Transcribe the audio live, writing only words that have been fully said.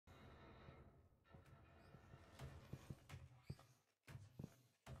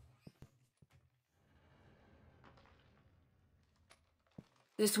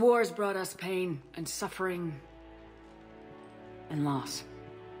This war has brought us pain and suffering and loss.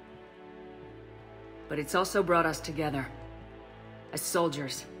 But it's also brought us together. As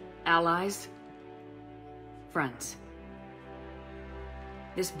soldiers, allies, friends.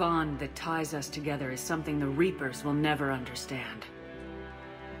 This bond that ties us together is something the Reapers will never understand.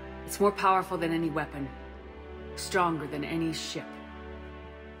 It's more powerful than any weapon, stronger than any ship.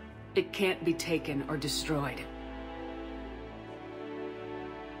 It can't be taken or destroyed.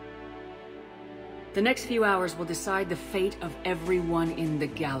 The next few hours will decide the fate of everyone in the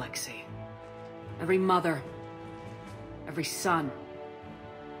galaxy. Every mother, every son,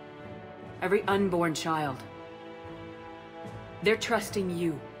 every unborn child. They're trusting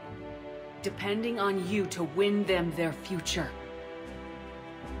you, depending on you to win them their future.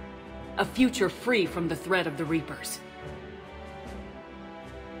 A future free from the threat of the Reapers.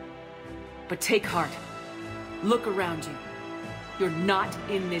 But take heart. Look around you. You're not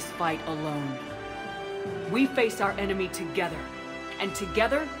in this fight alone. We face our enemy together, and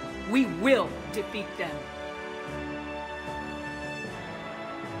together, we will defeat them.